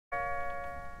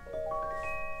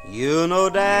You know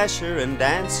Dasher and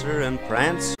Dancer and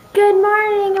Prancer. Good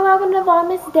morning and welcome to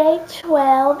VLOGMAS Day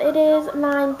 12. It is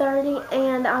 9:30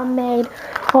 and I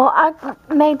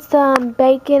made some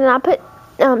bacon and I put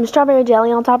strawberry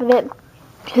jelly on top of it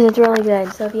because it's really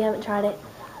good. So if you haven't tried it,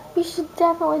 you should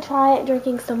definitely try it.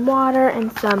 Drinking some water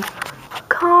and some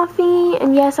coffee.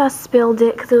 And yes, I spilled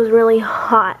it because it was really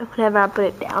hot whenever I put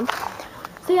it down.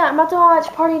 So yeah, I'm about to watch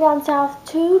Party Down South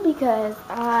 2 because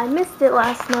I missed it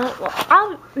last night. Well,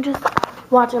 I'll just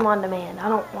watch them on demand. I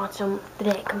don't watch them the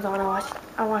day it comes on.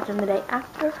 I watch them the day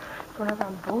after whenever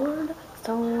I'm bored.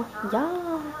 So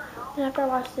yeah, and after I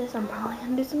watch this, I'm probably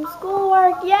gonna do some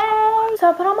schoolwork. Yay! So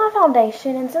I put on my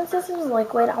foundation, and since this is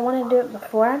liquid, I want to do it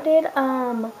before I did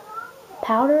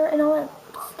powder and all that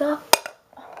stuff.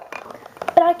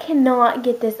 But I cannot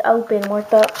get this open with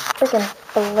the freaking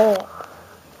flip.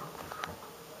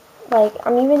 Like,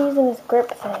 I'm even using this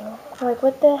grip thing. Like,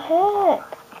 what the heck?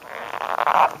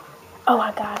 Oh,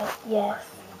 I got it. Yes.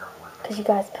 Because you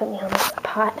guys put me on the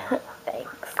spot.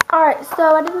 Thanks. Alright,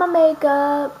 so I did my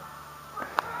makeup.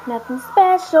 Nothing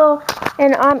special.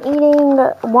 And I'm eating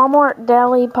Walmart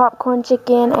deli popcorn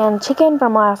chicken and chicken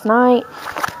from last night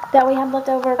that we had left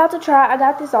over. About to try. I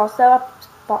got this also. I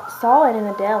saw it in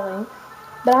a deli.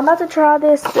 But I'm about to try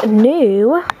this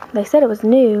new. They said it was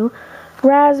new.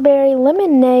 Raspberry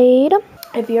lemonade.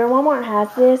 If your Walmart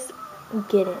has this,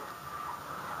 get it.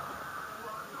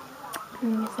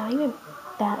 It's not even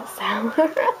that sour.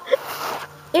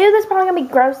 Ew, this is probably gonna be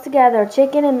gross together.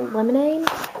 Chicken and lemonade.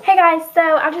 Hey guys, so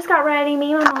I just got ready.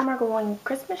 Me and my mom are going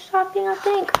Christmas shopping, I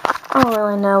think. I don't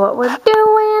really know what we're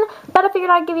doing, but I figured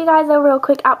I'd give you guys a real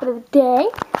quick outfit of the day.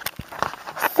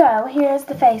 So here's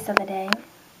the face of the day.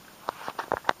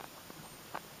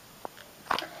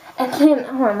 And then,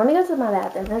 hold on, let me go to my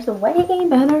bathroom. There's a way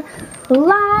better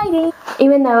lighting.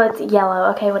 Even though it's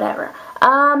yellow, okay, whatever. So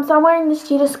I'm wearing this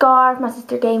cheetah scarf my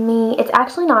sister gave me. It's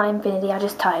actually not infinity, I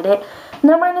just tied it. And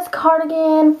then I'm wearing this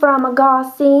cardigan from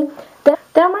Agassi. Then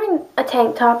I'm wearing a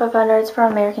tank top up under, it's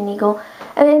from American Eagle.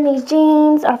 And then these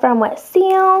jeans are from Wet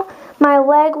Seal. My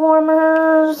leg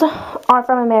warmers are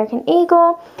from American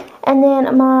Eagle. And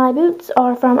then my boots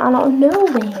are from I don't know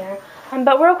where.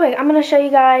 But real quick, I'm going to show you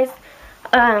guys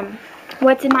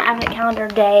what's in my advent calendar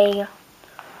day,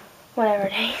 whatever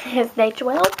day it is, day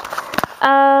 12.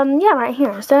 Yeah, right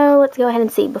here. So let's go ahead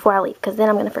and see before I leave, because then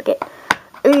I'm gonna forget.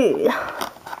 Ugh.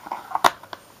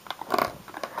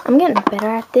 I'm getting better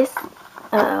at this.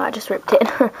 I just ripped it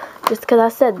just because I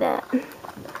said that.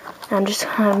 I'm just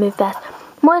gonna move fast.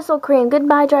 Moisture cream,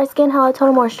 goodbye dry skin, hello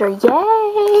total moisture. Yay!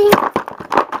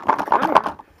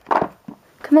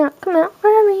 Come out,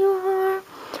 wherever you are.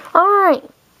 All right.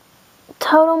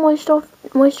 Total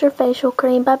Moisture Facial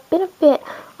Cream by Benefit.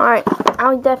 Alright,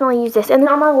 I'll definitely use this. And then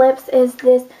on my lips is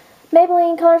this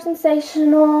Maybelline Color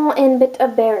Sensational and Bit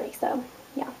of Berry. So,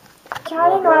 yeah. I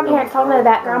didn't know my parents told me in the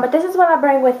background, but this is what I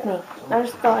bring with me. I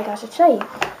just felt like I should show you.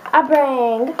 I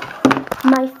bring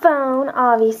my phone,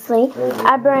 obviously.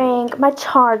 I bring my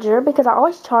charger, because I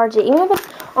always charge it. Even if it's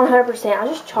on 100%, I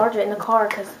just charge it in the car,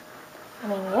 because, I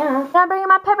mean, yeah. And I'm bringing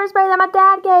my pepper spray that my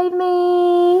dad gave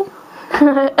me.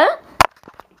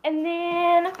 And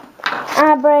then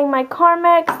I bring my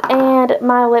Carmex and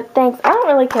my lip thanks. I don't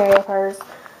really carry a purse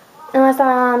unless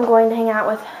I'm going to hang out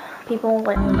with people. You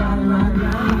are really laughing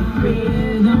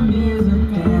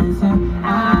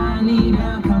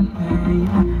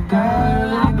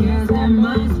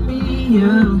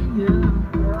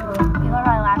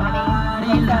at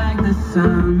me.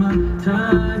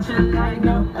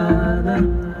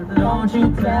 Don't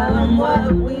you tell them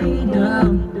what we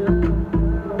do.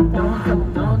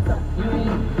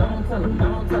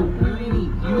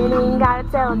 You gotta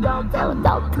tell him, don't tell him.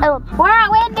 We're at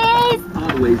Wendy's!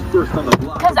 Always first on the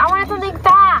block. Because I wanted something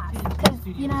fast. Because,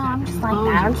 you know, I'm just like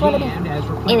that. I'm just want to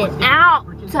be in and out.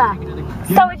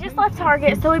 So we just left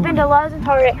Target. So we've been to Lowe's and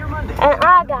Target. And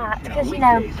I got, because, you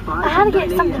know, I had to get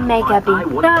something makeup-y.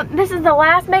 So this is the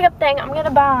last makeup thing I'm going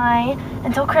to buy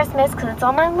until Christmas. Because it's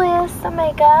on my list of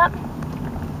makeup.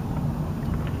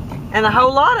 And a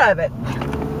whole lot of it.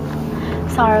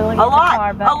 Sorry, look at the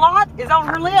car, but a lot is on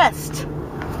her list.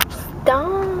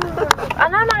 Don't. I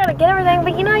know I'm not gonna get everything,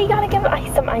 but you know you gotta give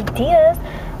some ideas,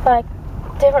 like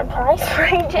different price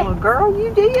ranges. Well, girl,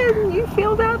 you did. You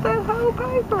filled out that whole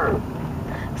paper.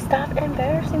 Stop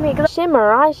embarrassing me.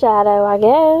 Shimmer eyeshadow, I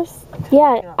guess.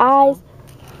 Yeah, eyes.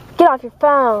 Get off your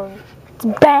phone. It's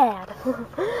bad.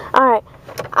 All right,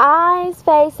 eyes,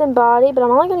 face, and body, but I'm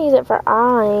only gonna use it for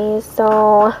eyes,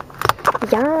 so.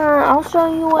 Yeah, I'll show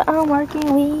you what I'm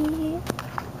working with.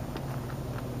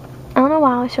 I don't know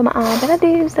why I show my eye, but I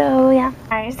do, so yeah.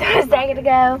 Alright, so it's taking to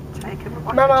go. Take him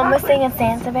My mom was singing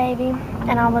Santa Baby,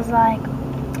 and I was like,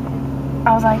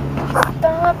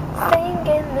 stop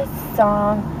singing this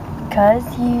song, 'cause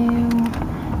you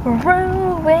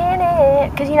ruin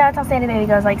it. 'Cause you know that's how Santa Baby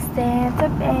goes, like, Santa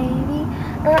Baby,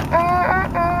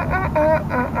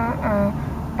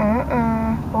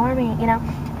 for me, you know.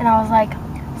 And I was like,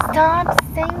 stop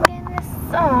singing this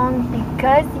song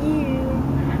because you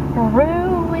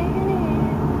ruin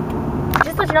it.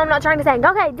 Just so you know, I'm not trying to sing.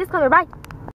 Okay, disclaimer, bye.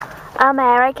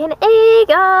 American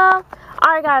Eagle.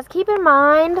 Alright guys, keep in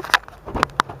mind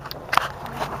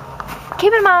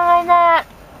that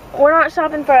we're not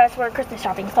shopping for us, we're Christmas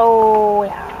shopping. So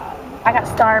yeah, I got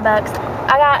Starbucks.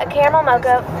 I got a caramel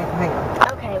mocha.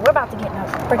 Okay, we're about to get in a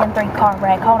freaking 3-car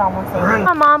wreck. Hold on one second.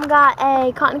 My mom got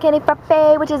a cotton candy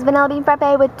frappe, which is vanilla bean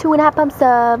frappe with 2 pumps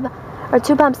of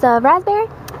raspberry.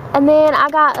 And then I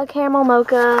got a caramel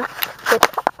mocha with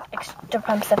extra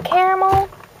pumps of caramel.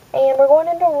 And we're going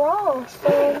into Ross. So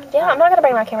yeah, I'm not gonna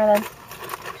bring my camera then.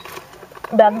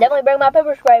 But I'm definitely bringing my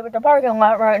pepper spray with the parking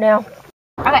lot right now.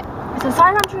 Okay, so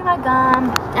sorry if I'm chewing my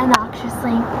gum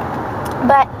obnoxiously.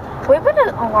 But we've been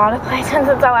to a lot of places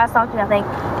since I last talked to you, I think.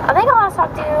 I think I last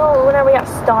talked to you whenever we got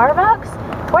Starbucks.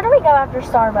 Where do we go after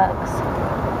Starbucks?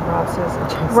 Ross's and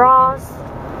JCPenney's. Ross,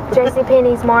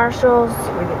 JCPenney's, Marshall's.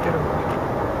 We didn't go to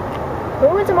Marshall's. We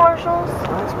went to Marshall's.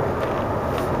 Last week.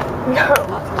 No.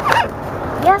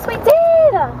 Yes, we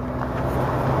did.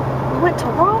 We went to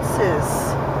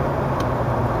Ross's.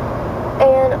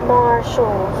 And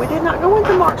Marshall's. We did not go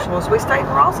into Marshall's. We stayed in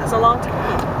Ross's a long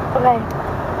time. Okay.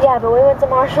 Yeah, but we went to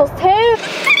Marshall's too.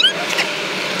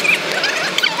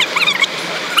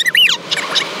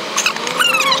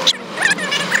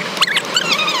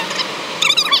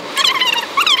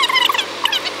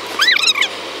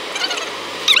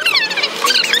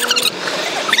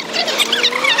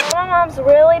 My mom's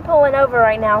really pulling over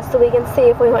right now so we can see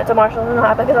if we went to Marshall's or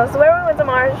not, because I swear we went to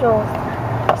Marshall's.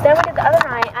 Then we did the other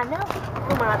night. I know.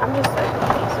 Oh my, I'm just so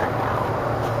confused right now.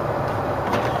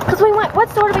 Because we went, what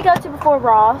store did we go to before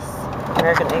Ross?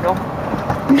 American Eagle.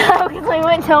 No, because we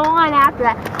went to one after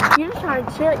that. You're just trying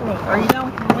to trick me. Are you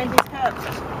done with Wendy's cups?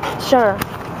 Sure.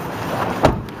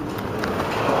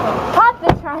 Pop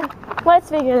this one. Let's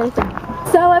figure this out.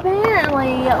 So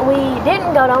apparently we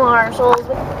didn't go to Marshall's.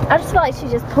 I just feel like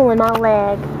she's just pulling my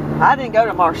leg. I didn't go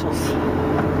to Marshall's.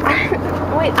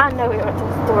 Wait, I know we went to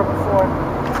the store before.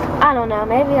 I don't know,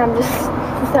 maybe I'm just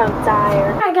so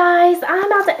tired. Alright guys, I'm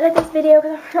about to edit this video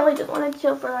because I really just want to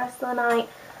chill for the rest of the night.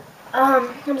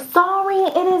 I'm sorry,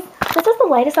 this is the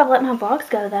latest I've let my vlogs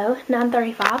go though,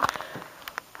 9:35.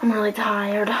 I'm really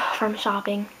tired from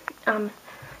shopping.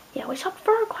 Yeah, we shopped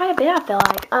for quite a bit, I feel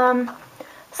like.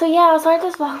 So yeah, sorry if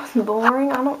this vlog was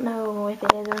boring. I don't know if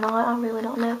it is or not, I really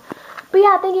don't know. But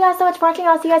yeah, thank you guys so much for watching.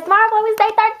 I'll see you guys tomorrow, Vlogmas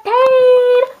Day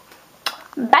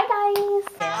 13! Bye guys!